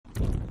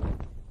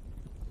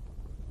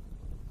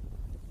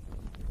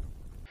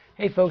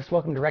Hey folks,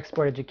 welcome to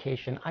RecSport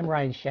Education. I'm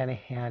Ryan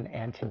Shanahan,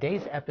 and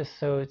today's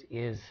episode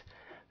is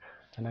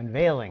an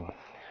unveiling.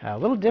 A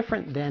little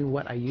different than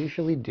what I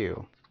usually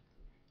do.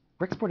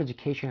 RecSport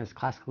Education has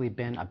classically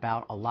been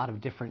about a lot of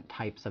different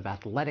types of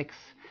athletics,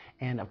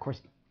 and of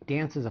course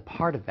dance is a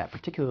part of that,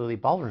 particularly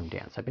ballroom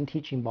dance. I've been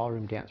teaching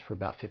ballroom dance for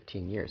about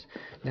 15 years.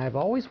 Now I've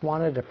always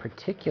wanted a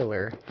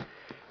particular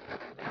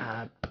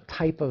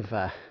type of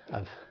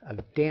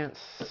dance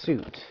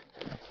suit,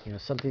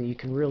 something you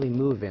can really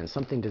move in,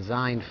 something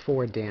designed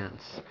for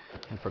dance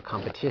and for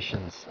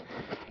competitions.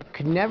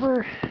 Could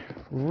never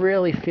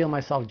really feel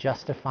myself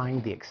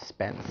justifying the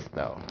expense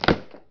though.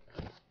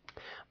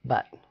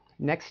 But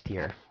next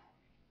year,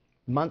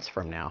 months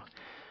from now,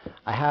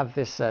 I have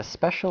this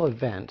special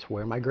event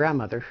where my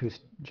grandmother, who's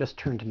just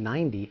turned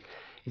 90,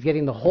 is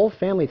getting the whole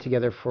family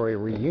together for a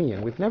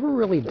reunion. We've never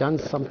really done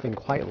something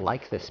quite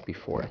like this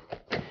before.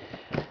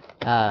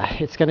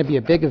 It's going to be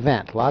a big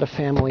event, a lot of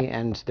family,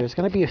 and there's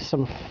going to be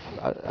some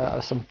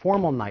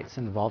formal nights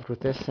involved with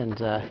this.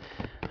 And I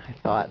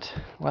thought,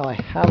 well, I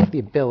have the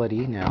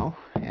ability now,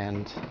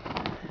 and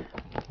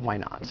why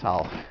not?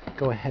 I'll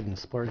go ahead and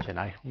splurge it.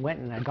 I went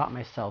and I got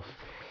myself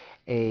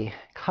a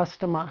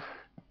custom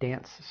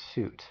dance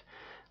suit.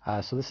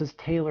 So this is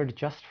tailored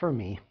just for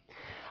me.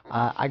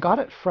 I got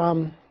it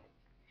from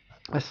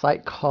a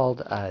site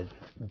called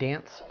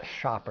Dance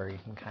Shopper. You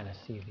can kind of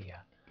see the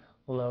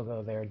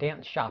logo there,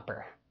 Dance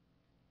Shopper.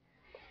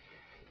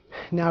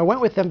 Now I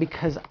went with them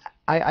because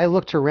I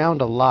looked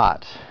around a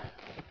lot,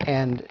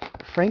 and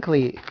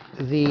frankly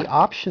the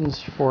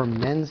options for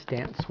men's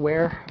dance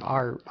wear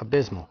are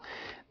abysmal.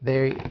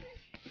 There's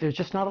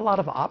just not a lot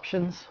of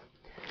options.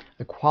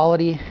 The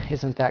quality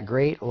isn't that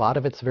great. A lot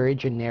of it's very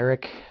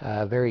generic,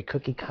 very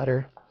cookie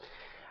cutter.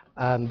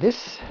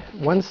 This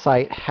one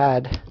site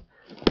had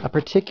a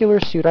particular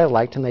suit I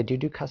liked, and they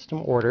do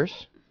custom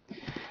orders.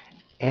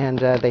 And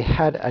they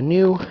had a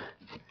new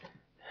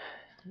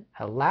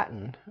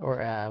Latin, or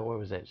what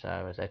was it?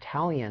 It was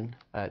Italian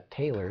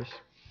tailors.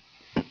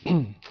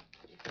 And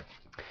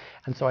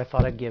so I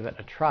thought I'd give it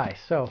a try.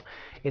 So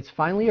it's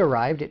finally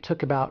arrived. It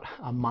took about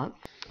a month.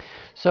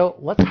 So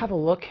let's have a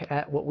look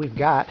at what we've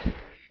got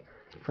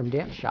from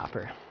Dance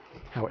Shopper,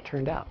 how it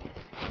turned out.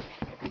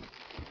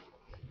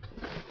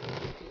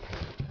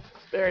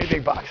 Very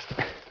big box.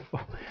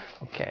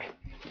 Okay.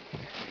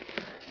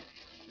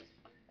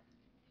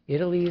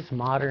 Italy's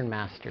modern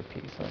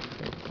masterpiece. Let's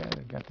see. Okay,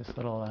 they've got this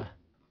little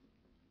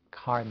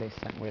card they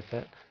sent with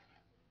it,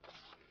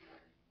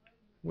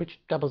 which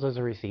doubles as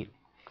a receipt.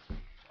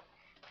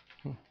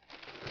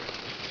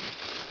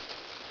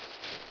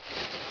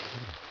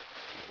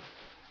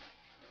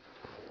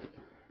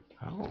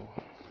 Oh.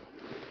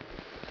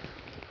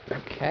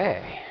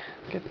 Okay.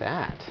 Look at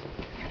that.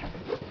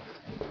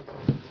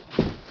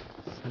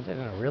 Sent it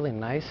in a really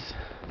nice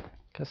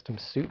custom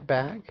suit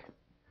bag.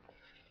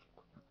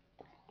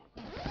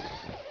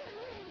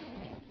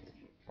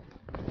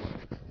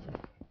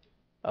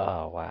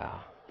 Oh,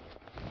 wow.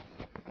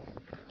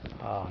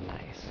 Oh,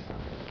 nice.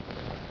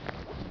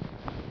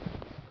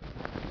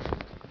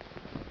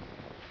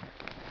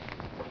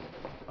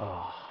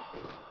 Oh,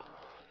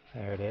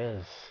 there it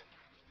is.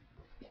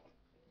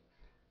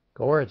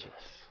 Gorgeous.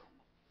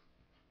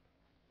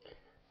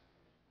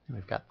 And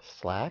we've got the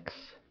slacks.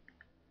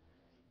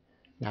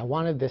 Now I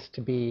wanted this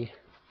to be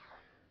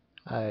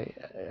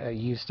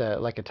used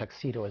like a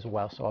tuxedo as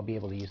well, so I'll be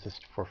able to use this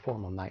for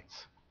formal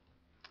nights.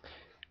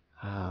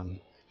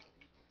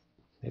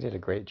 They did a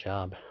great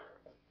job.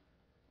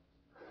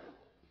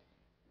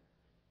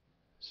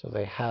 So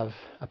they have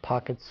a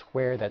pocket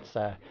square that's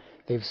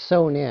they've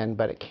sewn in,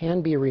 but it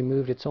can be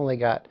removed. It's only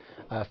got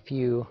a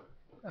few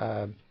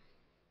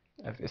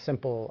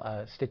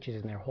simple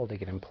stitches in there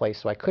holding it in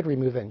place, so I could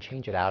remove it and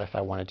change it out if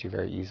I wanted to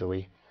very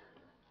easily.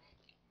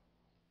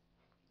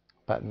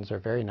 Buttons are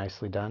very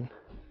nicely done.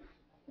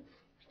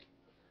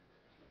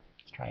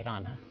 Let's try it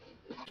on, huh?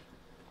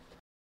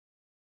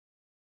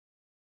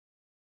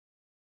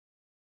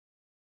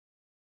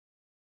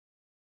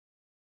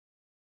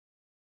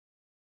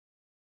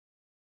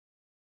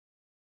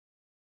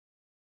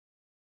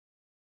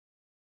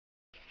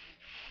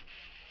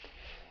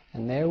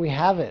 And there we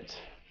have it.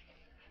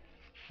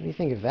 What do you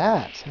think of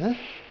that, huh?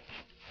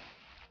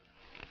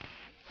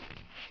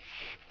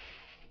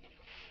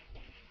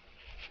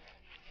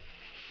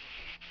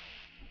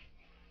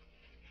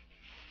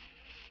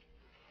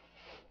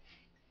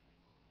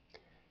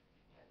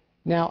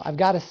 Now, I've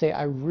got to say,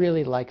 I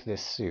really like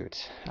this suit.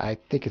 I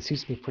think it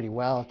suits me pretty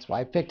well. That's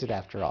why I picked it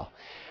after all.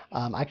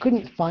 I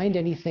couldn't find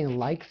anything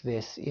like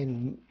this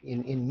in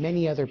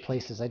many other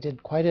places. I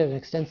did quite an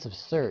extensive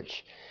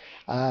search.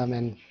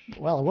 And,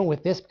 well, I went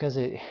with this because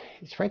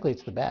frankly,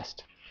 it's the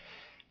best.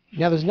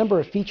 Now, there's a number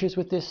of features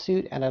with this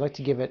suit, and I'd like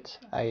to give it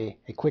a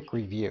quick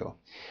review.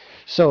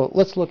 So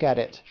let's look at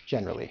it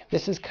generally.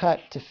 This is cut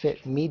to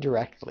fit me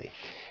directly.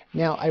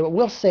 Now, I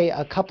will say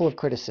a couple of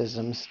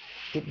criticisms.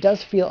 It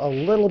does feel a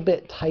little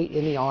bit tight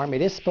in the arm.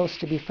 It is supposed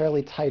to be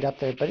fairly tight up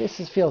there, but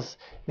this feels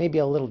maybe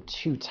a little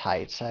too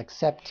tight,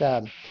 except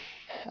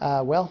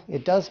well,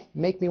 it does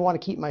make me want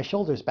to keep my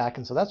shoulders back,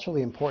 and so that's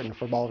really important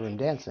for ballroom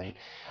dancing.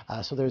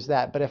 So there's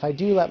that. But if I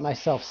do let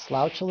myself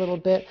slouch a little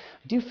bit,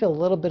 I do feel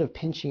a little bit of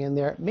pinching in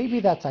there.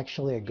 Maybe that's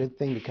actually a good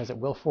thing because it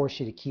will force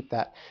you to keep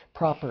that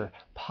proper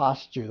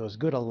posture, those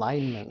good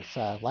alignments,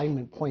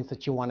 alignment points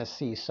that you want to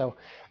see. So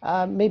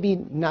maybe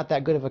not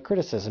that good of a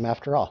criticism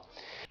after all.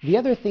 The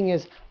other thing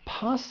is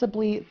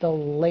possibly the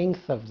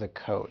length of the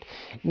coat.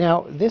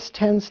 Now, this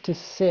tends to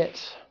sit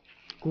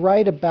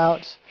right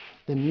about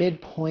the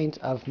midpoint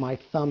of my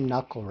thumb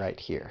knuckle right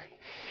here.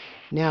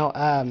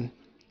 Now,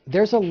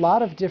 there's a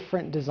lot of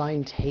different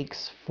design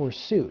takes for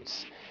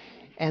suits,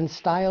 and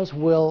styles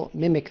will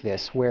mimic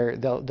this, where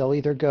they'll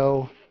either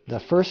go the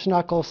first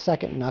knuckle,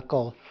 second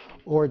knuckle,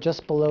 or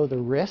just below the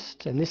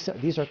wrist, and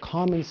these are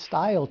common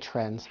style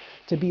trends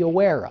to be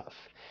aware of.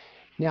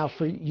 Now,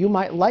 you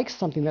might like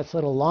something that's a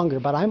little longer,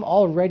 but I'm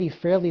already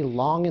fairly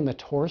long in the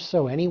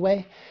torso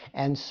anyway,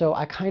 and so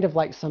I kind of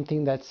like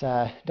something that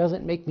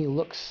doesn't make me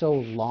look so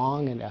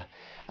long and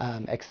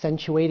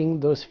accentuating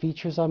those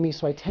features on me,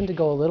 so I tend to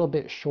go a little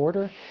bit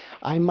shorter.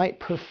 I might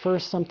prefer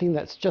something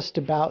that's just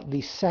about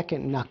the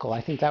second knuckle.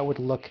 I think that would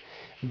look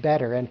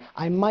better, and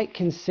I might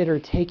consider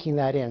taking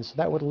that in, so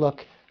that would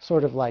look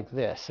sort of like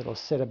this. It'll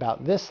sit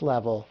about this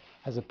level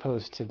as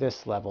opposed to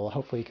this level.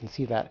 Hopefully you can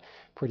see that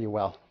pretty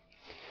well.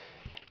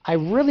 I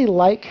really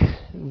like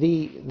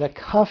the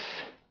cuff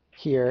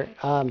here,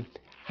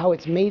 how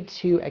it's made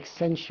to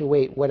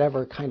accentuate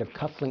whatever kind of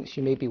cufflinks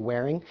you may be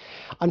wearing.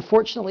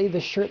 Unfortunately, the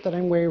shirt that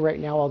I'm wearing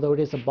right now, although it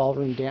is a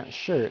ballroom dance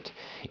shirt,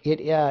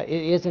 it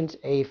isn't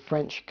a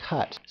French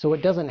cut. So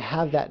it doesn't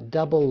have that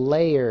double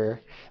layer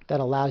that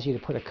allows you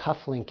to put a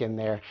cufflink in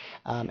there.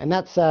 And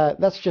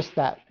that's just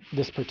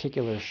this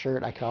particular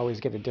shirt. I could always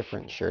get a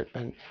different shirt,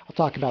 and I'll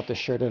talk about the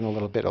shirt in a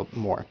little bit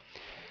more.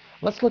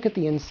 Let's look at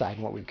the inside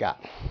and what we've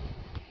got.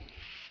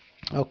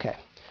 Okay,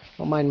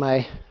 don't mind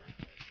my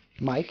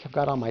mic. I've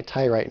got on my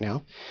tie right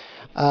now.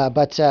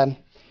 But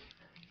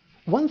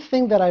one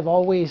thing that I've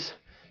always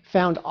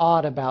found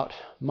odd about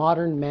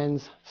modern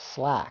men's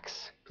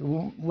slacks,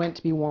 meant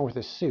to be worn with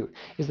a suit,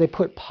 is they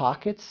put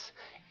pockets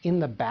in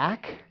the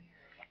back.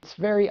 It's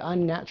very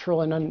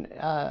unnatural and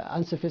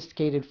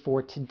unsophisticated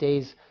for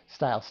today's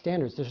style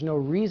standards. There's no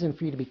reason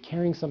for you to be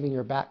carrying something in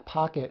your back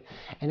pocket,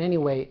 and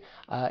anyway,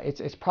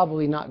 it's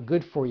probably not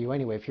good for you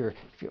anyway. If you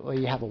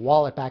have a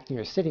wallet back and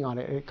you're sitting on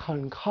it, it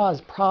can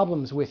cause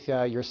problems with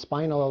your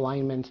spinal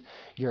alignment,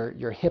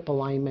 your hip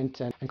alignment,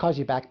 and cause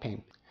you back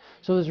pain.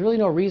 So there's really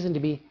no reason to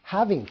be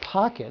having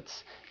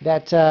pockets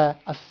that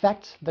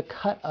affect the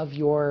cut of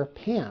your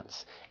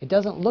pants. It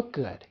doesn't look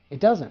good. It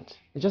doesn't.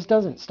 It just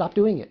doesn't. Stop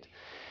doing it.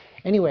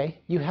 Anyway,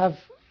 you have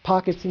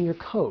pockets in your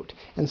coat,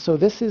 and so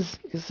this is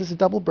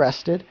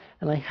double-breasted,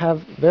 and I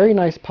have very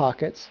nice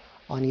pockets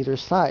on either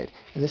side.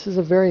 And this is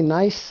a very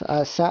nice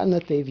satin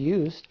that they've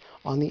used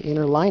on the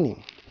inner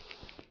lining.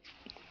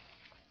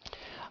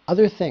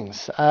 Other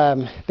things,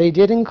 they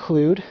did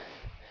include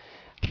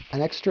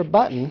an extra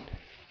button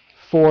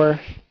for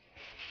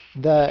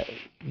the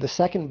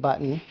second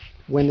button.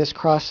 When this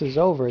crosses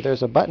over,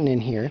 there's a button in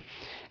here,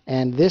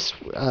 and this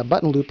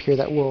button loop here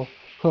that will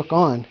hook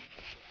on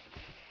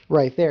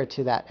right there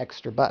to that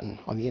extra button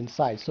on the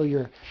inside.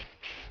 So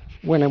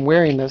when I'm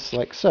wearing this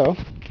like so,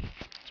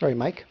 sorry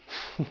Mike,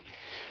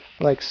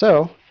 like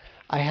so,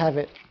 I have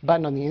it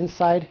buttoned on the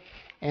inside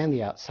and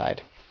the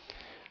outside.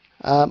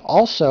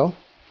 Also,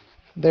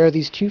 there are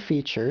these two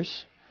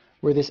features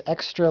where this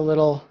extra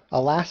little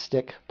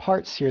elastic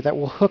parts here that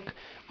will hook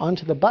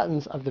onto the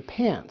buttons of the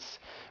pants,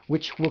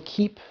 which will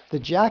keep the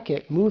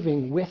jacket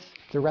moving with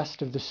the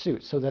rest of the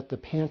suit so that the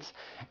pants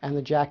and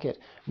the jacket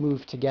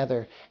move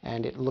together,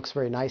 and it looks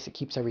very nice. It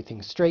keeps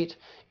everything straight,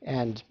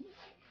 and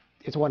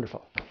it's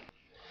wonderful.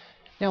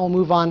 Now we'll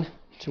move on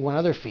to one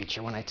other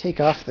feature. When I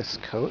take off this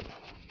coat,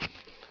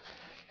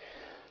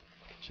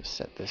 just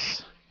set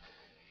this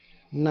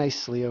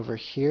nicely over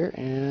here,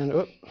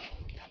 and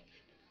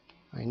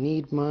I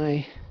need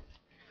my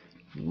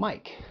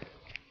mic.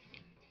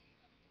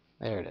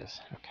 There it is.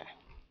 Okay.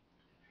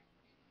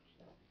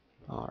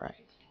 All right.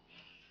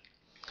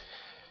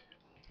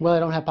 Well, I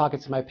don't have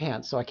pockets in my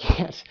pants, so I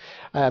can't.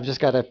 I've just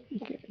got to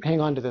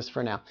hang on to this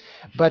for now.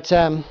 But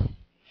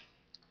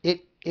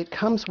it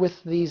comes with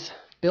these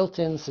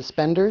built-in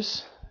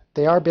suspenders.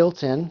 They are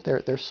built in.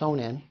 They're sewn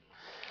in.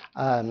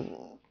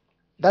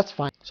 That's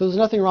fine. So there's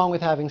nothing wrong with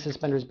having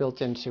suspenders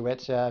built into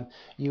it.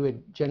 You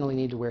would generally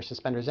need to wear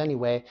suspenders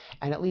anyway,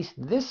 and at least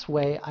this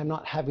way I'm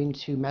not having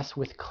to mess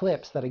with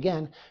clips that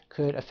again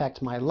could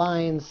affect my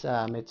lines.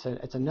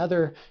 It's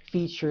another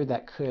feature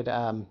that could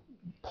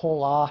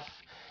pull off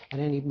at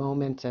any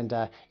moment, and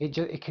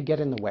it could get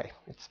in the way.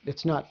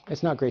 It's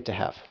not great to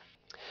have.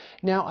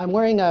 Now I'm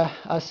wearing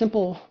a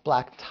simple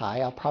black tie.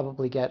 I'll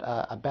probably get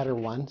a better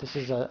one. This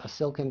is a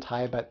silken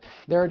tie, but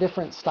there are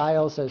different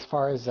styles as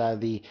far as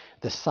the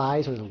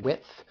size or the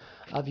width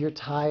of your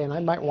tie, and I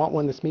might want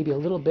one that's maybe a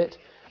little bit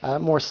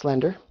more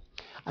slender.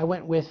 I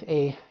went with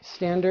a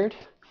standard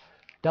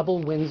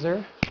double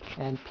Windsor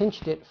and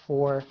pinched it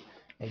for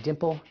a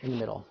dimple in the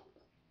middle.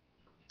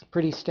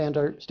 pretty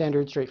standard,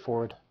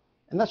 straightforward.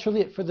 And that's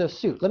really it for the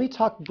suit. Let me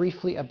talk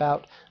briefly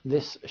about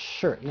this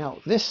shirt. Now,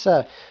 this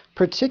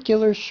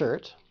particular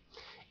shirt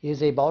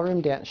is a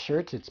ballroom dance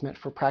shirt. It's meant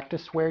for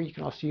practice wear. You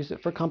can also use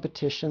it for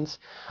competitions.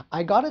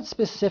 I got it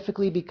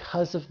specifically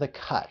because of the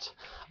cut.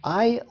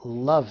 I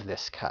love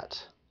this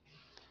cut,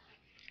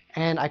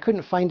 and I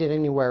couldn't find it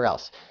anywhere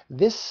else.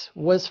 This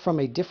was from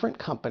a different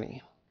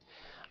company,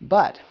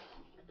 but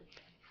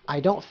I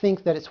don't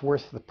think that it's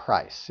worth the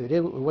price.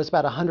 It was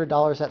about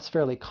 $100. That's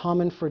fairly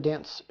common for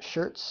dance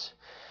shirts.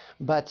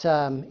 But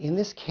in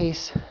this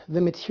case,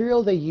 the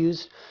material they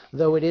used,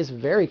 though it is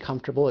very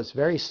comfortable, it's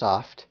very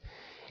soft,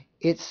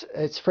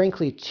 it's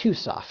frankly too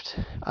soft.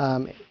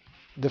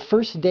 The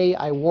first day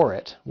I wore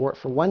it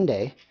for one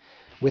day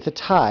with a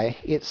tie,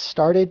 it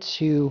started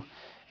to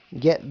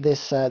get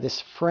this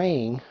this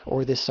fraying,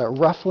 or this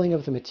ruffling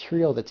of the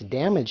material that's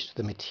damaged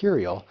the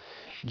material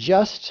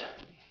just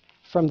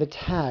from the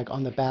tag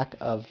on the back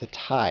of the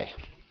tie.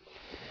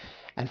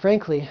 And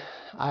frankly,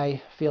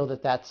 I feel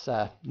that that's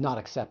not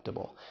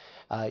acceptable.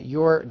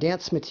 Your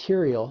dance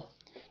material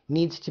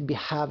needs to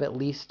have at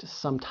least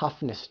some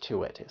toughness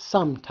to it,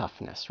 some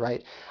toughness,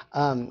 right?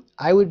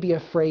 I would be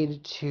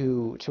afraid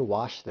to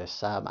wash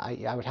this.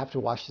 I would have to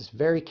wash this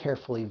very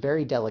carefully,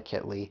 very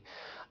delicately,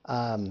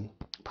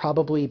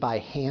 probably by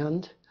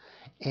hand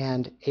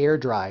and air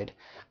dried,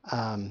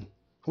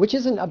 which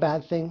isn't a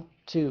bad thing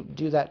to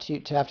do that,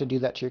 to have to do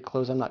that to your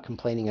clothes. I'm not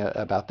complaining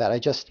about that.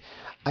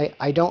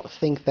 I don't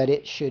think that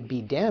it should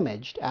be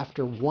damaged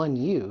after one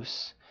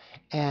use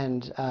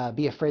and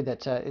be afraid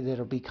that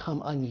it'll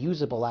become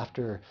unusable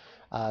after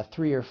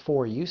 3 or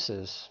 4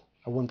 uses.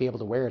 I wouldn't be able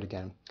to wear it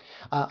again.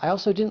 I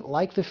also didn't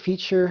like the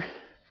feature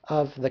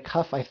of the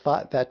cuff. I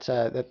thought that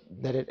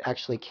that it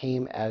actually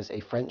came as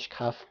a French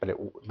cuff,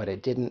 but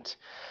it didn't.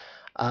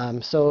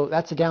 So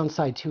that's a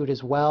downside to it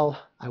as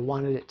well. I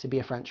wanted it to be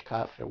a French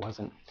cuff. It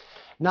wasn't.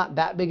 Not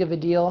that big of a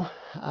deal,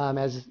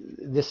 as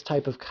this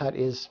type of cut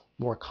is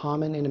more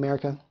common in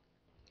America.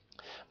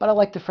 But I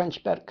like the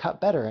French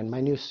cut better, and my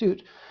new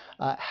suit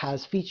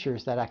has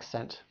features that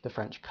accent the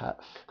French cuff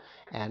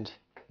and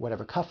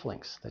whatever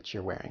cufflinks that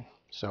you're wearing.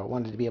 So I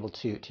wanted to be able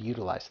to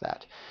utilize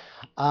that.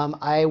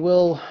 I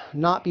will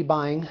not be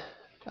buying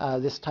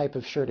this type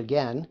of shirt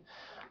again.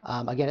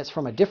 Again, it's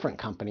from a different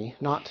company,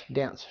 not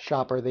Dance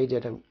Shopper. They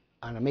did an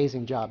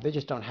amazing job. They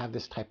just don't have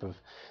this type.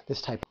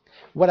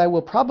 What I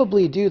will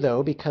probably do,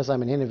 though, because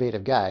I'm an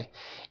innovative guy,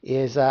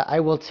 is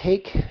I will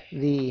take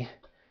the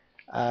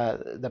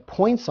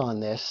points on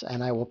this,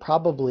 and I will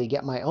probably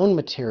get my own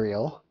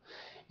material,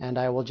 and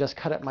I will just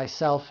cut it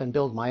myself and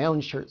build my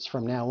own shirts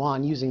from now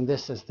on using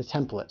this as the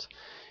template,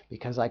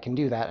 because I can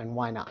do that, and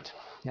why not?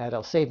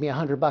 It'll save me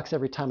 $100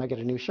 every time I get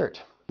a new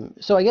shirt.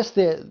 So I guess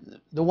the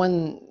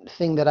one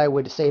thing that I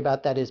would say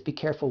about that is be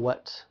careful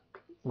what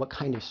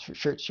kind of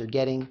shirts you're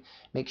getting.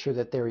 Make sure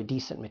that they're a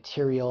decent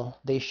material.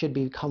 They should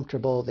be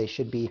comfortable. They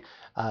should be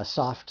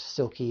soft,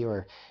 silky,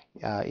 or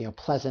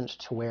pleasant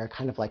to wear,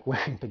 kind of like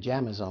wearing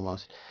pajamas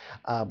almost.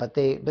 But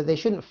they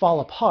shouldn't fall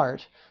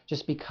apart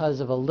just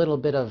because of a little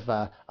bit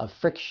of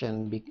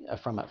friction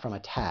from a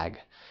tag.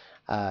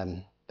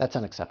 That's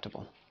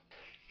unacceptable.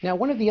 Now,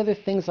 one of the other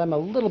things I'm a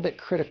little bit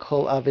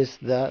critical of is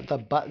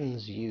the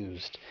buttons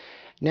used.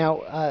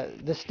 Now,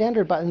 the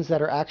standard buttons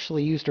that are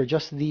actually used are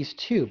just these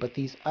two, but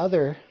these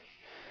other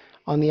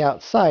on the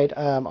outside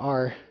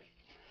are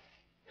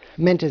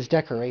meant as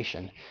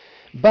decoration.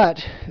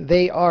 But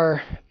they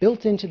are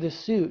built into the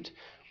suit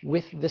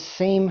with the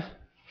same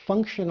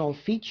functional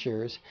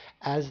features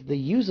as the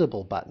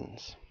usable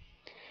buttons.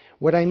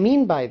 What I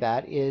mean by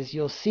that is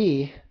you'll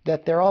see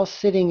that they're all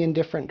sitting in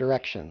different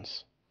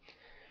directions.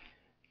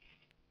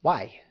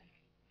 Why?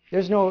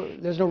 There's no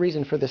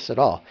reason for this at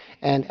all.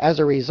 And as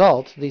a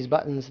result, these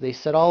buttons, they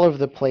sit all over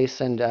the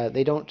place, and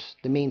they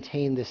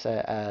maintain this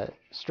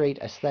straight,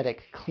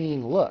 aesthetic,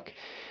 clean look.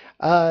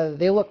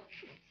 They look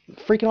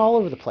freaking all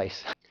over the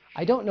place.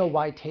 I don't know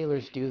why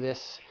tailors do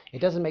this. It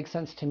doesn't make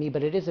sense to me,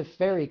 but it is a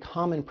very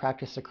common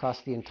practice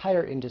across the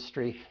entire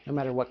industry, no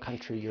matter what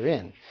country you're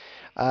in.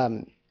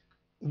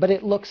 But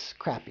it looks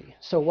crappy.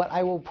 So what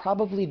I will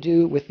probably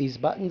do with these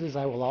buttons is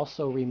I will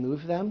also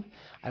remove them.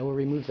 I will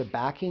remove the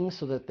backing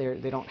so that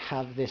they don't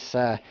have this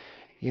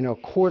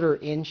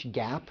quarter-inch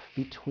gap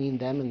between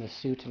them and the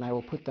suit, and I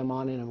will put them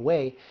on in a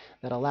way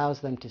that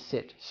allows them to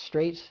sit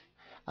straight,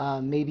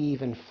 maybe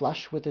even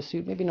flush with the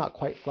suit. Maybe not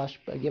quite flush,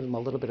 but give them a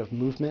little bit of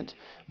movement.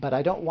 But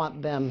I don't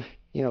want them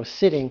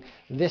sitting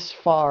this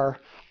far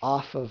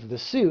off of the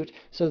suit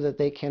so that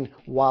they can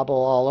wobble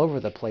all over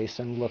the place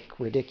and look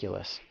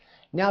ridiculous.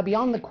 Now,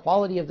 beyond the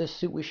quality of this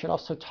suit, we should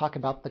also talk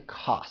about the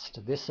cost.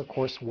 This, of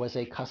course, was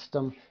a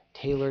custom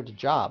tailored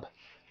job.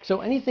 So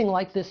anything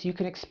like this, you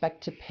can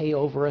expect to pay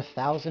over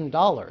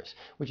 $1,000,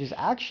 which is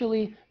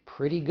actually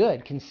pretty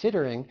good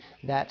considering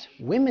that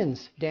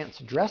women's dance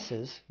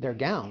dresses, their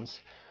gowns,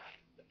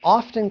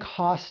 often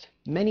cost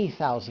many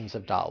thousands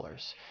of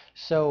dollars.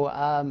 So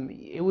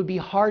it would be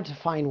hard to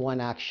find one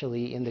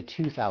actually in the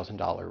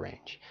 $2,000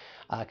 range.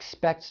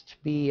 Expect to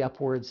be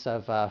upwards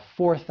of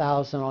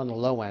 4,000 on the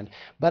low end.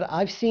 But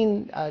I've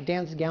seen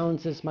dance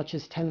gowns as much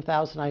as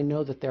 10,000. I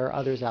know that there are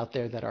others out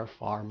there that are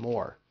far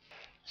more.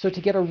 So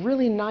to get a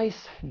really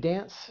nice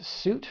dance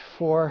suit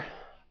for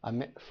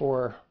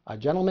a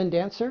gentleman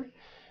dancer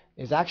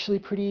is actually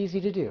pretty easy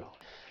to do.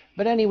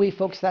 But anyway,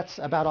 folks, that's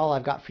about all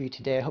I've got for you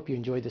today. I hope you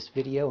enjoyed this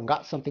video and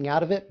got something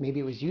out of it. Maybe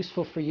it was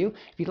useful for you.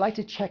 If you'd like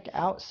to check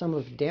out some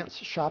of Dance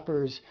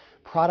Shopper's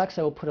products,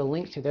 I will put a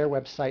link to their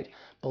website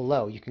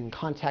below. You can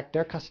contact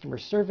their customer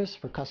service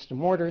for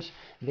custom orders.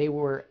 They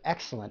were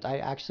excellent. I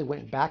actually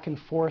went back and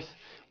forth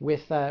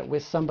with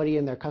somebody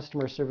in their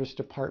customer service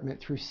department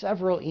through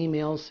several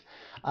emails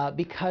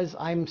because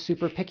I'm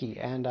super picky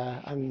and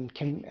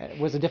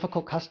was a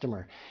difficult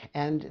customer.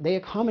 And they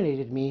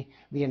accommodated me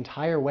the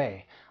entire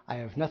way. I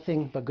have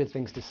nothing but good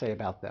things to say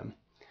about them.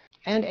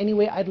 And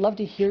anyway, I'd love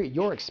to hear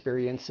your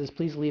experiences.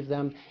 Please leave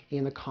them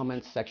in the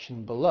comments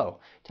section below.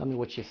 Tell me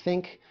what you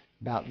think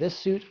about this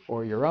suit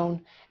or your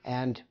own,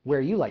 and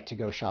where you like to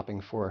go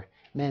shopping for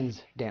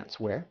men's dance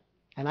wear.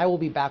 And I will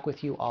be back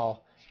with you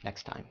all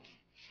next time.